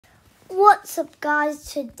What's up, guys?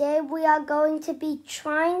 Today we are going to be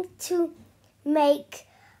trying to make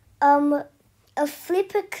a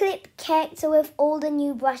Flipaclip character with all the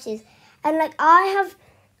new brushes. And I have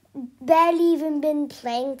barely even been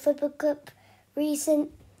playing Flipaclip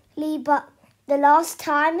recently, but the last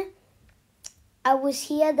time I was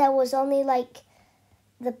here there was only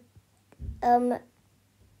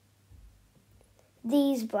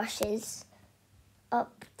these brushes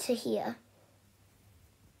up to here.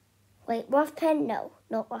 Wait, rough pen? No,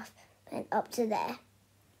 not rough pen, up to there.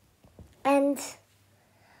 And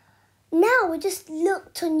now we just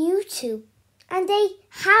looked on YouTube and they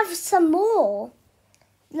have some more.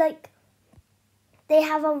 They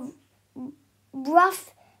have a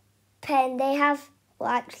rough pen. They have, well,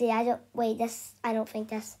 actually, I don't think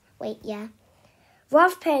that's,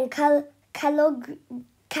 rough pen,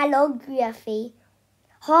 calligraphy,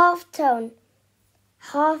 half-tone,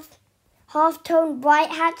 half-tone right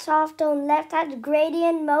hats, half-tone left hats,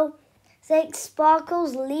 gradient, mosaic,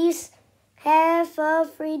 sparkles, leaves, hair, fur,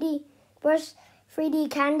 3D brush, 3D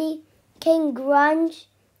candy, king, grunge,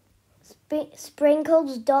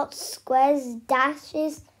 sprinkles, dots, squares,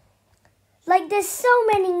 dashes. There's so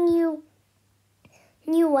many new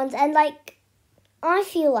ones, and I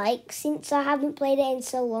feel like since I haven't played it in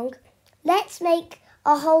so long, let's make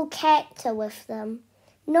a whole character with them.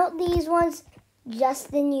 Not these ones,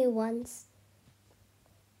 just the new ones.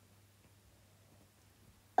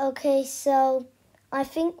 Okay, so I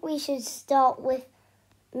think we should start with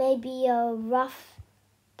maybe a rough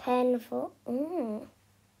pen for... Ooh,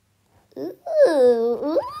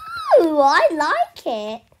 I like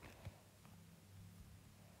it.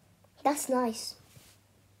 That's nice.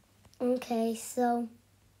 Okay, so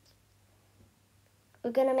we're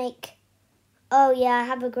gonna make... Oh yeah, I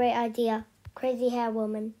have a great idea. Crazy hair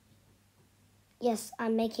woman. Yes,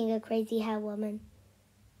 I'm making a crazy hair woman.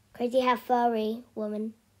 Crazy hair furry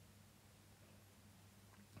woman.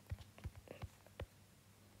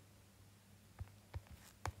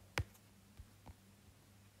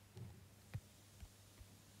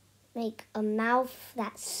 Make a mouth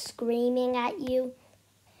that's screaming at you.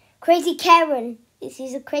 Crazy Karen. This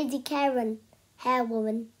is a crazy Karen hair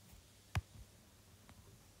woman.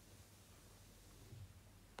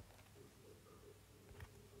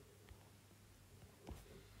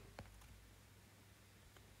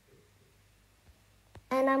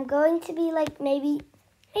 And I'm going to be maybe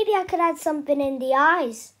I could add something in the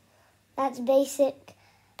eyes. That's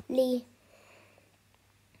basically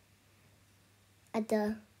add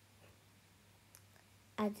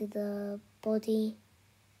the body.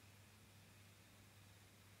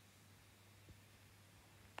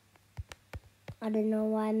 I don't know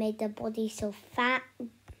why I made the body so fat.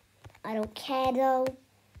 I don't care though.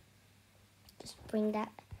 Just bring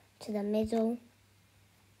that to the middle.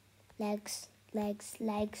 Legs, legs,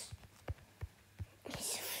 legs.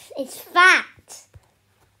 It's fat.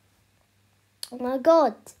 Oh my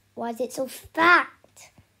god, why is it so fat?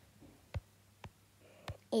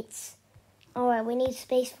 Alright, we need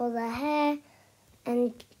space for the hair,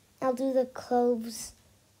 and I'll do the clothes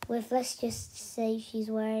with, let's just say she's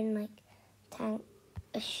wearing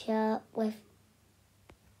a shirt with,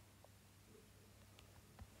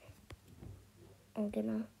 I'm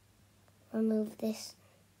gonna remove this,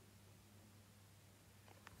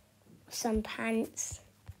 some pants,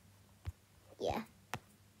 yeah.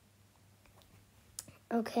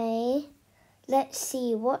 Okay, let's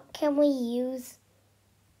see, what can we use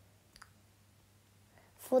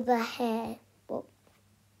for the hair?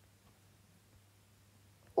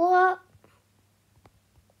 What?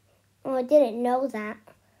 Oh, I didn't know that.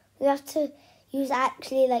 We have to use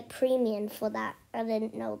actually premium for that. I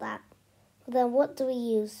didn't know that. Well, then what do we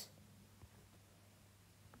use?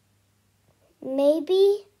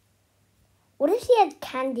 Maybe? What if she had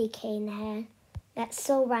candy cane hair? That's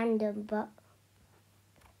so random, but...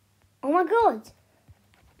 Oh my god!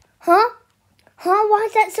 Huh? Why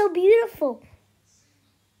is that so beautiful?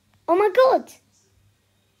 Oh my god!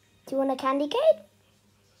 Do you want a candy cane?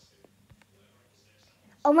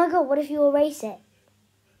 Oh my god, what if you erase it?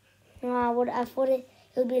 I thought it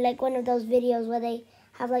would be one of those videos where they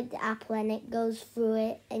have the apple and it goes through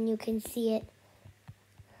it and you can see it.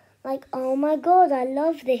 Oh my god, I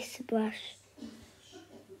love this brush.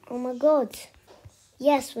 Oh my god.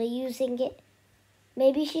 Yes, we're using it.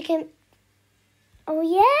 Maybe she can... Oh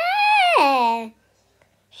yeah!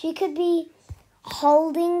 She could be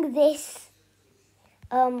holding this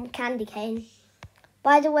candy cane.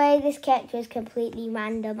 By the way, this character is completely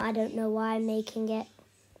random. I don't know why I'm making it.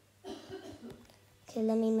 Okay,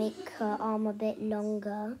 let me make her arm a bit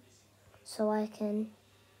longer so I can...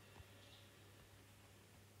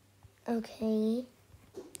 Okay.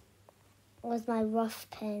 Where's my rough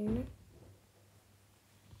pen?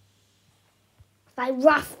 My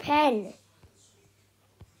rough pen!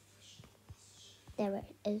 There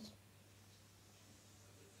it is.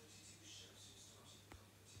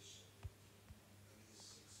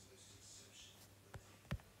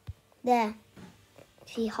 There.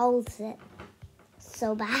 She holds it.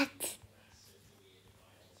 So bad.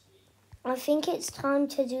 I think it's time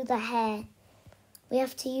to do the hair. We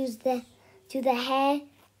have to do the hair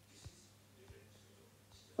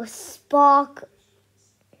with spark.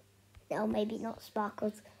 No, maybe not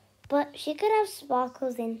sparkles. But she could have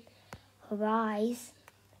sparkles in her eyes.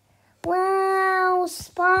 Wow,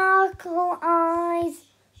 sparkle eyes.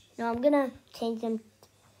 No, I'm going to change them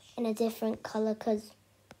in a different color because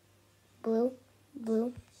blue.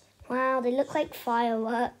 Wow, they look like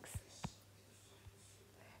fireworks.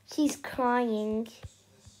 She's crying.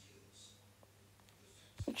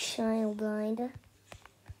 Childline.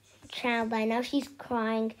 Now she's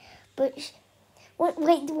crying. But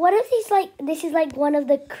wait, what if this is like one of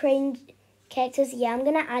the cringe characters? Yeah, I'm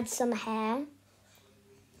going to add some hair.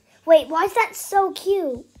 Wait, why is that so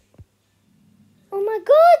cute? Oh my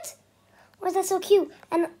god! Why is that so cute?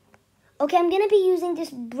 And okay, I'm going to be using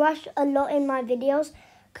this brush a lot in my videos.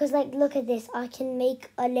 Because, like, look at this. I can make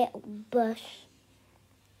a little bush.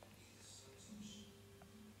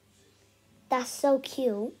 That's so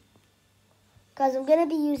cute. Because I'm going to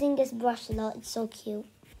be using this brush a lot. It's so cute.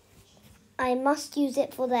 I must use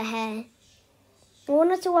it for the hair. I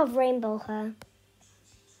want it to have rainbow hair.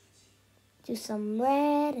 Do some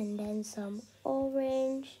red and then some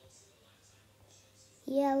orange.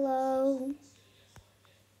 Yellow.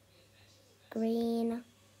 Green.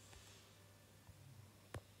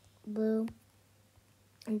 Blue.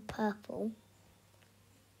 And purple.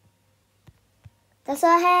 That's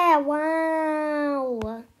her hair.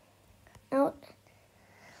 Wow. Now,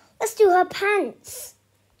 let's do her pants.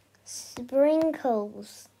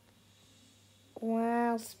 Sprinkles.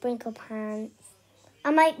 Wow, sprinkle pants.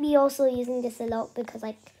 I might be also using this a lot because,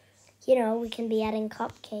 like, you know, we can be adding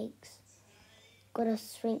cupcakes. Gotta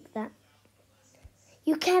shrink that.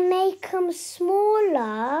 You can make them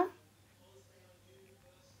smaller.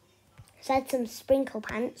 Let's add some sprinkle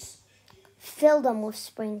pants. Fill them with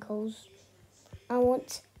sprinkles. I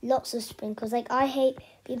want lots of sprinkles. Like, I hate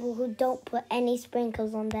people who don't put any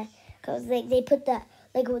sprinkles on there. Because they put that,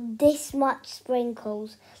 like, with this much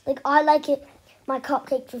sprinkles. Like, I like it, my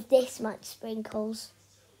cupcakes with this much sprinkles.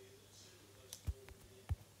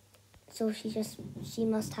 So she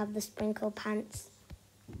must have the sprinkle pants.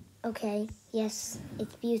 Okay, yes,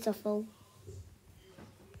 it's beautiful.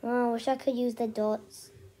 Oh, I wish I could use the dots.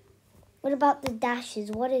 What about the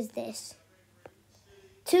dashes? What is this?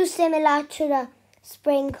 Too similar to the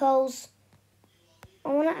sprinkles. I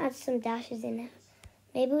want to add some dashes in it.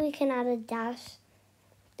 Maybe we can add a dash.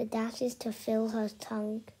 The dashes to fill her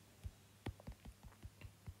tongue.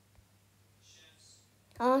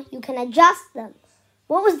 Oh, you can adjust them.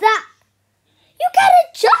 What was that? You can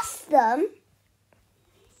adjust them?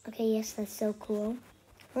 Okay, yes, that's so cool.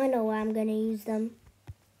 I know where I'm going to use them.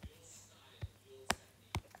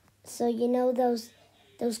 So, you know those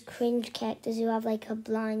cringe characters who have like a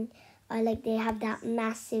blind eye, like they have that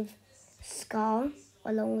massive scar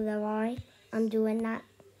along their eye? I'm doing that.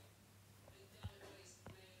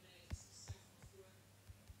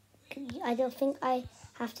 I don't think I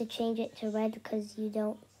have to change it to red because you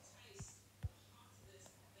don't.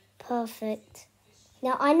 Perfect.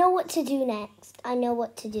 Now I know what to do next. I know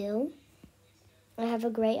what to do. I have a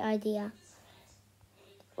great idea.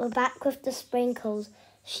 We're back with the sprinkles.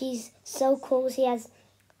 She's so cool. She has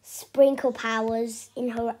sprinkle powers in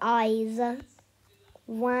her eyes.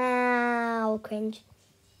 Wow, cringe.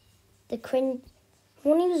 The cringe.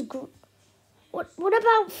 What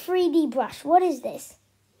about 3D brush? What is this?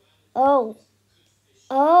 Oh.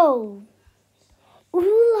 Ooh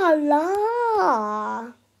la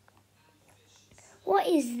la. What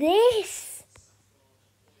is this?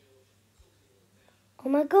 Oh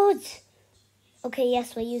my god. Okay,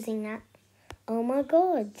 yes, we're using that. Oh my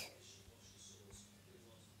god.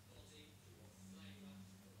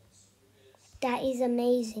 That is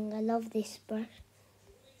amazing. I love this brush.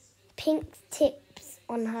 Pink tips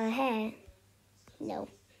on her hair. No.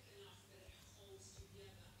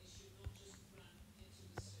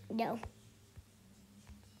 No.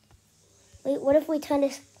 Wait, what if we turn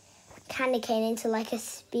this candy cane into like a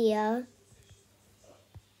spear?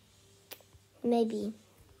 Maybe.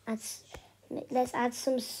 Let's add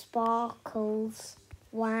some sparkles.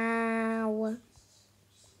 Wow.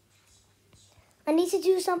 I need to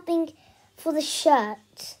do something for the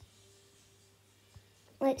shirt.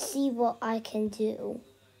 Let's see what I can do.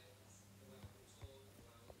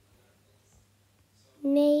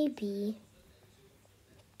 Maybe,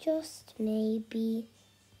 just maybe,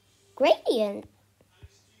 gradient.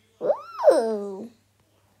 Ooh,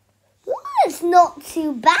 it's not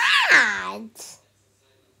too bad.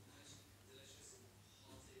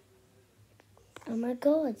 Oh my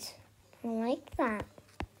god, I like that.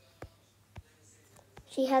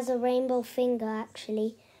 She has a rainbow finger,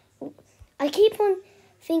 actually. I keep on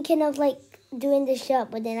thinking of like doing the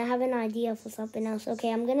shirt, but then I have an idea for something else.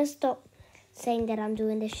 Okay, I'm gonna stop saying that I'm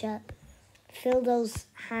doing the shirt. Feel those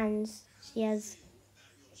hands. She has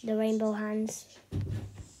the rainbow hands.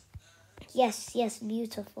 Yes, yes,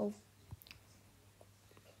 beautiful.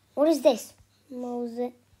 What is this?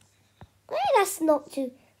 Moses. Hey, that's not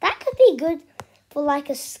too... That could be good for like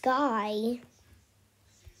a sky.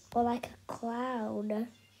 Or like a cloud.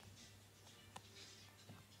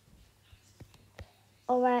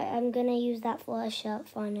 Alright, I'm gonna use that for a shirt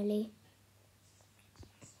finally.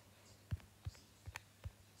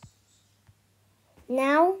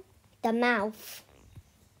 Now, the mouth.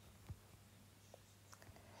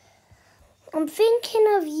 I'm thinking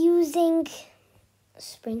of using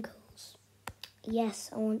sprinkles. Yes,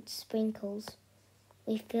 I want sprinkles.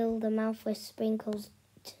 We fill the mouth with sprinkles.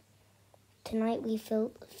 Tonight we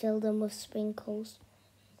fill them with sprinkles.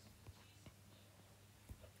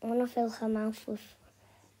 I want to fill her mouth with...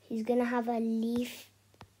 She's going to have a leaf.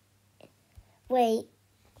 Wait.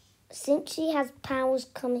 Since she has powers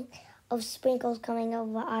coming of sprinkles coming out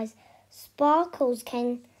of her eyes, sparkles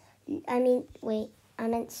can... I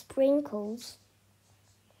meant sprinkles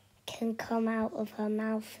can come out of her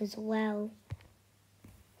mouth as well.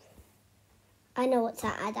 I know what to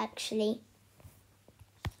add, actually.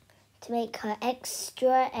 To make her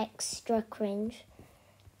extra, extra cringe.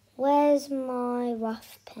 Where's my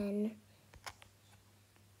rough pen?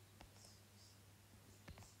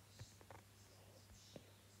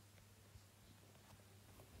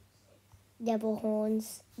 Devil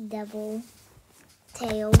horns, devil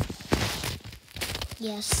tail.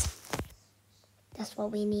 Yes, that's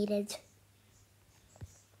what we needed.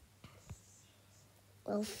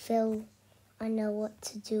 Well, Phil, I know what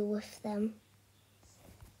to do with them.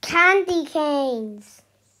 Candy canes!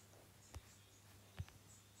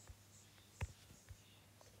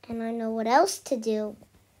 And I know what else to do.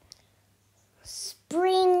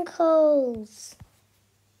 Sprinkles!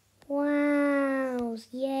 Wow!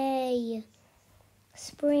 Yay!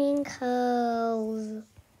 Sprinkles!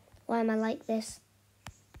 Why am I like this?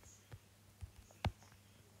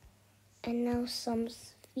 And now some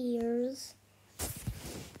spheres.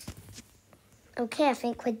 Okay, I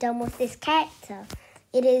think we're done with this character.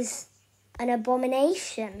 It is an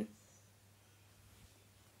abomination.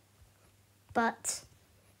 But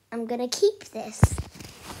I'm gonna keep this.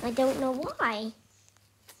 I don't know why.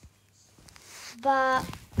 But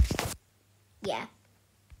yeah.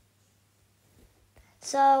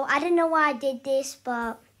 So I don't know why I did this,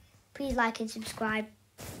 but please like and subscribe.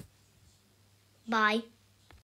 Bye.